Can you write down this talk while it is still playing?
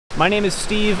My name is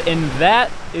Steve, and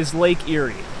that is Lake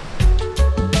Erie.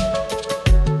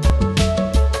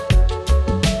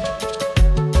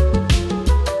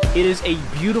 It is a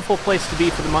beautiful place to be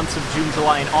for the months of June,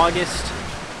 July, and August,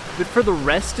 but for the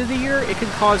rest of the year, it can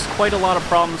cause quite a lot of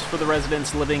problems for the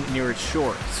residents living near its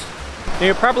shores. Now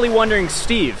you're probably wondering,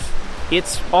 Steve,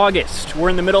 it's August. We're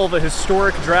in the middle of a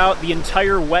historic drought. The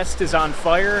entire West is on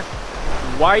fire.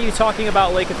 Why are you talking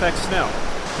about lake effect snow?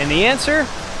 And the answer?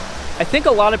 I think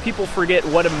a lot of people forget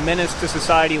what a menace to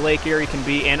society Lake Erie can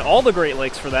be, and all the Great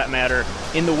Lakes for that matter,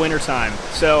 in the wintertime.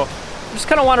 So I just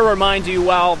kind of want to remind you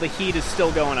while the heat is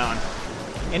still going on.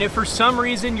 And if for some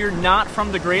reason you're not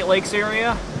from the Great Lakes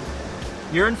area,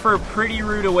 you're in for a pretty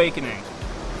rude awakening.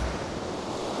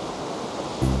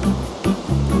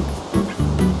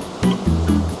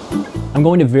 I'm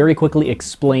going to very quickly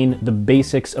explain the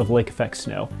basics of lake effect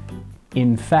snow.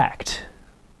 In fact,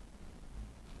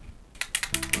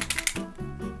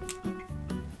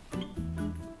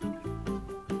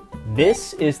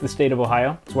 this is the state of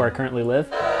Ohio. It's where I currently live.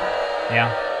 Yeah.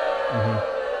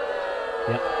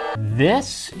 Yep.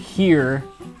 This here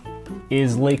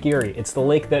is Lake Erie. It's the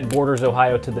lake that borders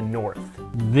Ohio to the north.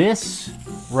 This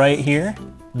right here,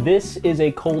 this is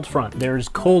a cold front. There's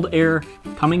cold air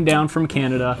coming down from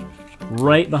Canada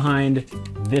right behind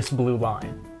this blue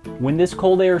line. When this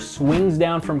cold air swings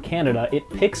down from Canada, it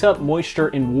picks up moisture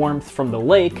and warmth from the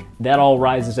lake. That all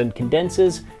rises and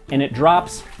condenses, and it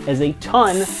drops as a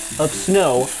ton of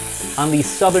snow on the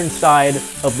southern side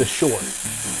of the shore.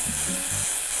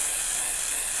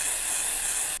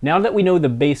 Now that we know the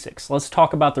basics, let's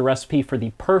talk about the recipe for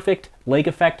the perfect lake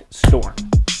effect storm.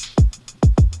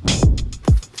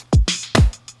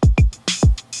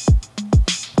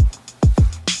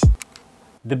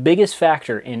 The biggest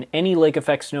factor in any lake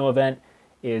effect snow event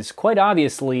is quite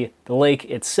obviously the lake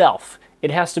itself.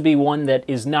 It has to be one that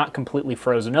is not completely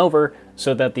frozen over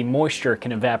so that the moisture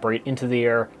can evaporate into the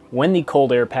air when the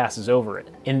cold air passes over it.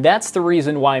 And that's the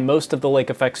reason why most of the lake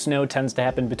effect snow tends to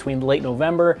happen between late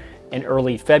November and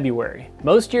early February.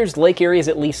 Most years, Lake Erie is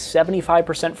at least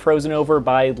 75% frozen over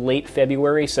by late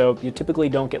February, so you typically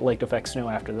don't get lake effect snow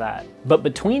after that. But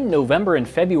between November and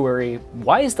February,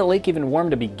 why is the lake even warm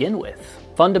to begin with?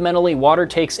 Fundamentally, water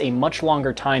takes a much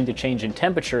longer time to change in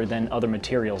temperature than other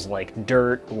materials like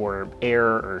dirt or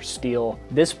air or steel.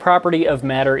 This property of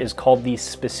matter is called the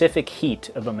specific heat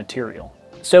of a material.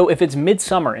 So if it's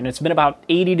midsummer and it's been about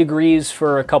 80 degrees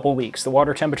for a couple weeks, the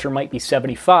water temperature might be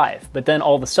 75, but then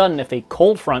all of a sudden if a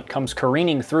cold front comes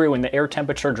careening through and the air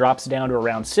temperature drops down to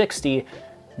around 60,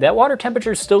 that water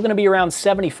temperature is still going to be around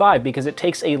 75 because it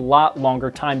takes a lot longer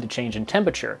time to change in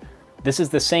temperature. This is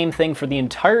the same thing for the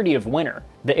entirety of winter.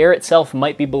 The air itself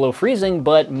might be below freezing,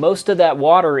 but most of that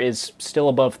water is still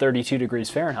above 32 degrees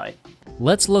Fahrenheit.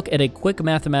 Let's look at a quick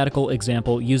mathematical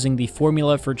example using the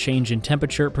formula for change in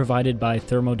temperature provided by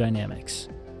thermodynamics.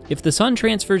 If the sun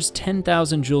transfers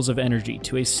 10,000 joules of energy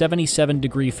to a 77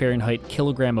 degree Fahrenheit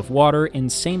kilogram of water in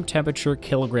same temperature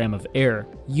kilogram of air,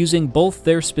 using both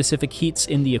their specific heats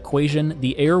in the equation,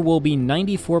 the air will be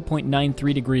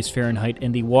 94.93 degrees Fahrenheit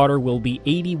and the water will be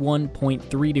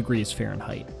 81.3 degrees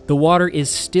Fahrenheit. The water is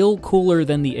still cooler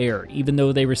than the air, even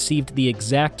though they received the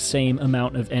exact same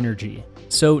amount of energy.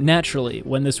 So naturally,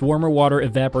 when this warmer water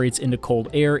evaporates into cold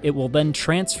air, it will then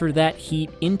transfer that heat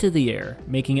into the air,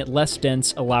 making it less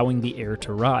dense, allowing the air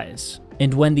to rise.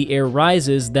 And when the air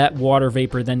rises, that water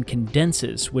vapor then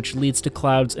condenses, which leads to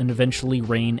clouds and eventually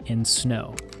rain and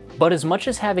snow. But as much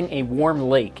as having a warm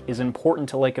lake is important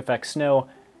to lake effect snow,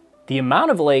 the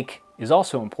amount of lake is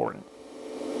also important.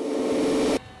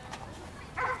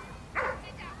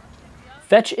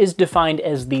 Fetch is defined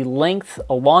as the length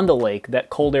along the lake that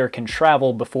cold air can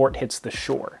travel before it hits the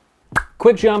shore.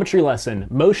 Quick geometry lesson.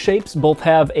 Most shapes both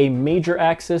have a major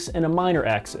axis and a minor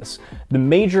axis. The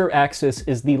major axis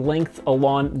is the length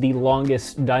along the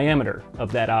longest diameter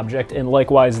of that object, and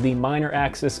likewise the minor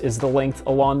axis is the length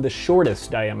along the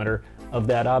shortest diameter of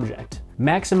that object.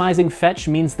 Maximizing fetch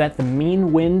means that the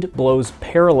mean wind blows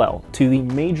parallel to the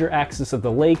major axis of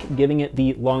the lake, giving it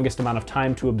the longest amount of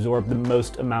time to absorb the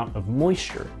most amount of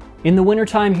moisture. In the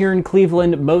wintertime here in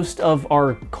Cleveland, most of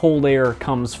our cold air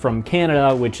comes from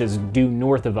Canada, which is due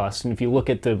north of us. And if you look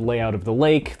at the layout of the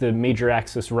lake, the major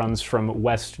axis runs from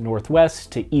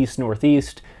west-northwest to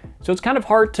east-northeast. So it's kind of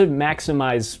hard to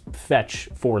maximize fetch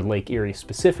for Lake Erie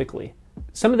specifically.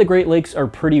 Some of the Great Lakes are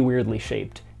pretty weirdly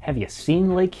shaped. Have you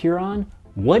seen Lake Huron?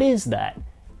 What is that?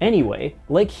 Anyway,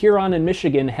 Lake Huron and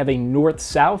Michigan have a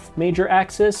north-south major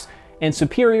axis, and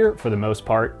Superior, for the most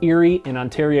part, Erie and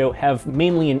Ontario have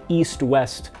mainly an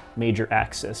east-west major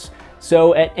axis.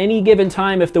 So at any given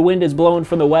time, if the wind is blowing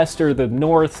from the west or the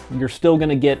north, you're still going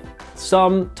to get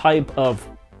some type of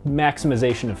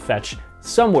maximization of fetch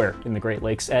somewhere in the Great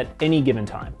Lakes at any given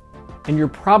time. And you're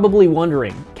probably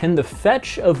wondering, can the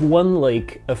fetch of one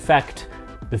lake affect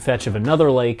the fetch of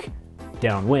another lake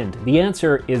downwind? The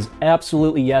answer is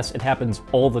absolutely yes. It happens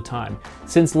all the time.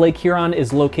 Since Lake Huron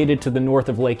is located to the north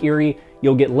of Lake Erie,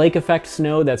 you'll get lake effect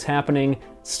snow that's happening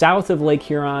south of Lake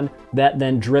Huron that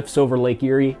then drifts over Lake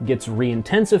Erie, gets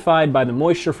re-intensified by the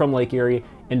moisture from Lake Erie,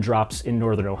 and drops in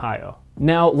northern Ohio.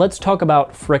 Now let's talk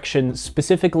about friction,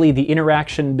 specifically the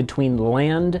interaction between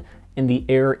land and the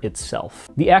air itself.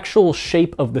 The actual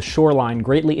shape of the shoreline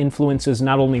greatly influences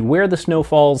not only where the snow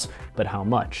falls, but how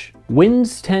much.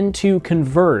 Winds tend to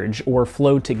converge or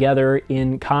flow together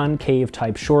in concave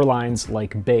type shorelines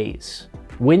like bays.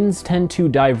 Winds tend to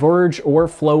diverge or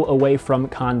flow away from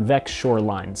convex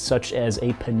shorelines, such as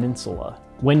a peninsula.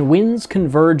 When winds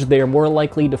converge, they are more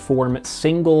likely to form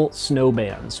single snow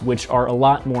bands, which are a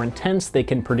lot more intense. They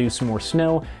can produce more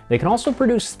snow. They can also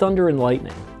produce thunder and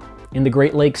lightning. In the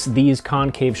Great Lakes, these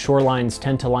concave shorelines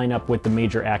tend to line up with the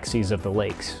major axes of the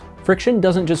lakes. Friction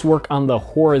doesn't just work on the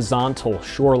horizontal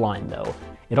shoreline though,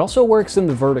 it also works in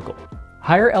the vertical.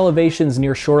 Higher elevations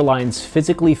near shorelines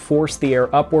physically force the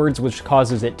air upwards, which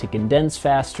causes it to condense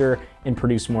faster and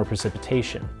produce more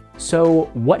precipitation. So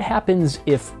what happens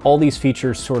if all these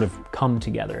features sort of come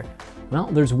together? Well,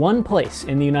 there's one place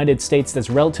in the United States that's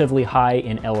relatively high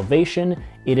in elevation.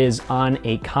 It is on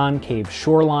a concave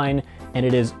shoreline, and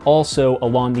it is also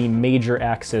along the major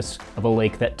axis of a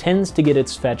lake that tends to get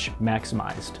its fetch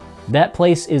maximized. That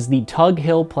place is the Tug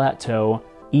Hill Plateau,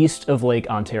 east of Lake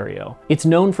Ontario. It's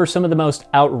known for some of the most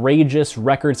outrageous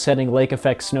record-setting lake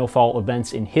effect snowfall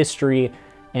events in history,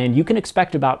 and you can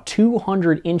expect about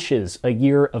 200 inches a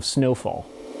year of snowfall.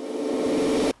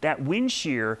 That wind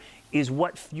shear is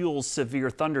what fuels severe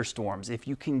thunderstorms. If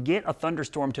you can get a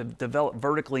thunderstorm to develop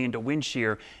vertically into wind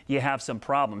shear, you have some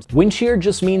problems. Wind shear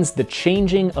just means the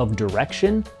changing of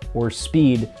direction or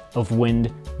speed of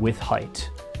wind with height.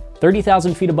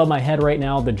 30,000 feet above my head right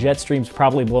now, the jet stream's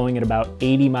probably blowing at about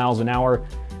 80 miles an hour,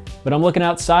 but I'm looking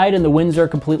outside and the winds are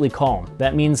completely calm.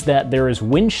 That means that there is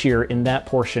wind shear in that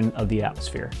portion of the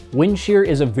atmosphere. Wind shear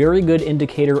is a very good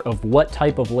indicator of what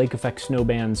type of lake effect snow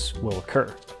bands will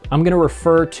occur. I'm going to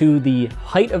refer to the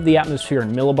height of the atmosphere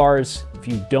in millibars. If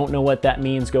you don't know what that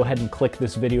means, go ahead and click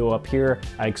this video up here.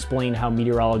 I explain how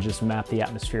meteorologists map the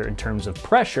atmosphere in terms of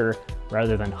pressure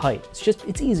rather than height.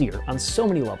 It's easier on so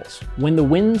many levels. When the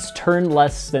winds turn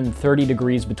less than 30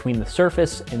 degrees between the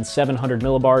surface and 700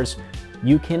 millibars,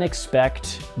 you can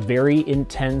expect very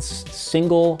intense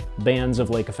single bands of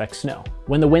lake effect snow.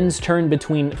 When the winds turn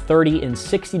between 30 and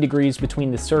 60 degrees between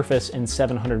the surface and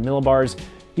 700 millibars,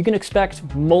 you can expect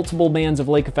multiple bands of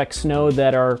lake effect snow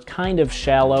that are kind of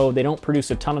shallow. They don't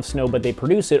produce a ton of snow, but they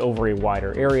produce it over a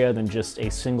wider area than just a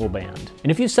single band.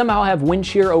 And if you somehow have wind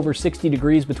shear over 60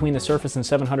 degrees between the surface and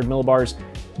 700 millibars,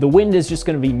 the wind is just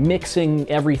going to be mixing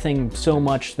everything so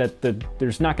much that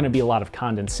there's not going to be a lot of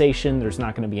condensation. There's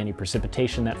not going to be any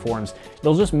precipitation that forms.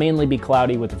 It'll just mainly be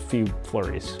cloudy with a few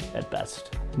flurries at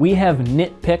best. We have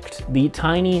nitpicked the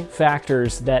tiny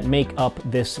factors that make up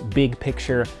this big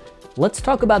picture. Let's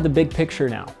talk about the big picture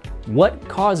now. What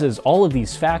causes all of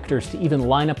these factors to even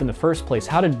line up in the first place?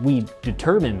 How did we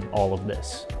determine all of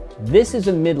this? This is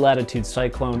a mid-latitude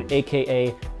cyclone,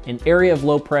 aka an area of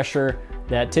low pressure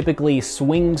that typically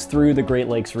swings through the Great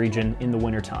Lakes region in the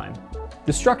wintertime.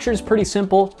 The structure is pretty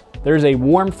simple. There's a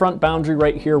warm front boundary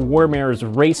right here. Warm air is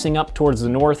racing up towards the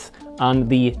north on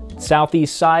the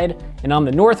southeast side, and on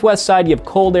the northwest side you have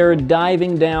cold air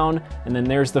diving down, and then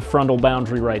there's the frontal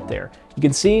boundary right there. You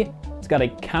can see it's got a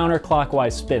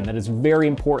counterclockwise spin. That is very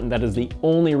important. That is the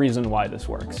only reason why this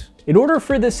works. In order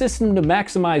for the system to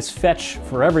maximize fetch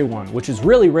for everyone, which is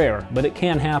really rare, but it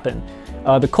can happen,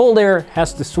 the cold air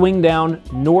has to swing down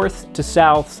north to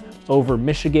south over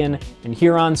Michigan and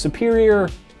Huron. Superior,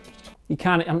 you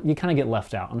kind of get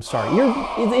left out. I'm sorry.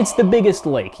 It's the biggest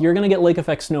lake. You're going to get lake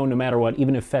effect snow no matter what,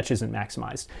 even if fetch isn't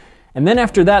maximized. And then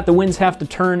after that, the winds have to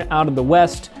turn out of the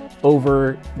west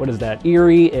over, what is that,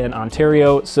 Erie and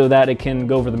Ontario, so that it can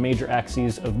go over the major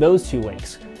axes of those two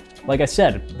lakes. Like I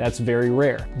said, that's very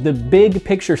rare. The big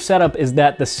picture setup is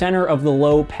that the center of the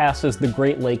low passes the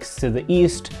Great Lakes to the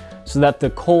east, so that the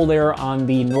cold air on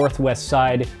the northwest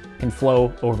side can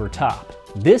flow over top.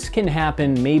 This can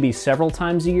happen maybe several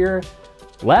times a year.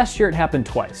 Last year it happened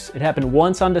twice. It happened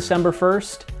once on December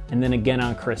 1st, and then again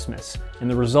on Christmas.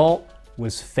 And the result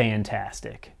was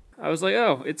fantastic. I was like,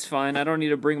 oh, it's fine. I don't need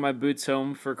to bring my boots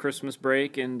home for Christmas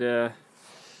break, and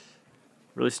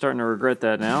really starting to regret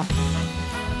that now.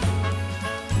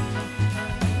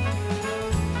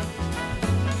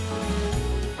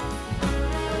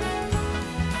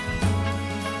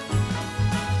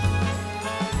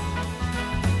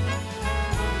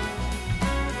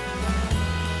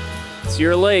 It's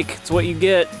your lake. It's what you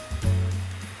get.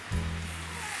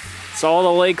 It's all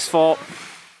the lake's fault.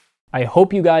 I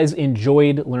hope you guys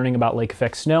enjoyed learning about lake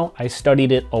effect snow. I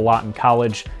studied it a lot in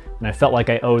college, and I felt like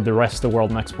I owed the rest of the world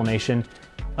an explanation.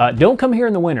 Don't come here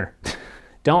in the winter.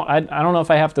 I don't know if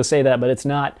I have to say that, but it's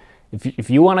not. If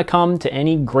you want to come to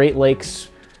any Great Lakes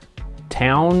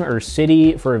town or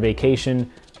city for a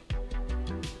vacation,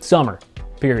 summer,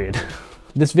 period.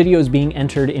 This video is being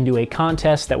entered into a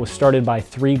contest that was started by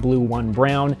 3 Blue 1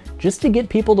 Brown just to get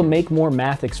people to make more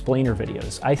math explainer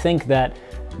videos. I think that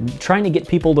trying to get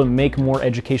people to make more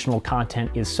educational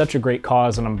content is such a great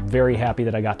cause, and I'm very happy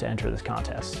that I got to enter this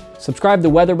contest. Subscribe to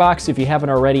Weather Box if you haven't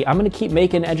already. I'm going to keep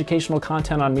making educational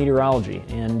content on meteorology,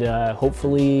 and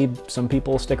hopefully some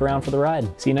people stick around for the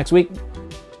ride. See you next week.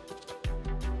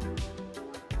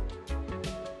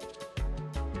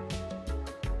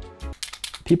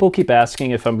 People keep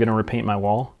asking if I'm going to repaint my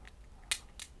wall.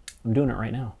 I'm doing it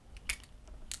right now.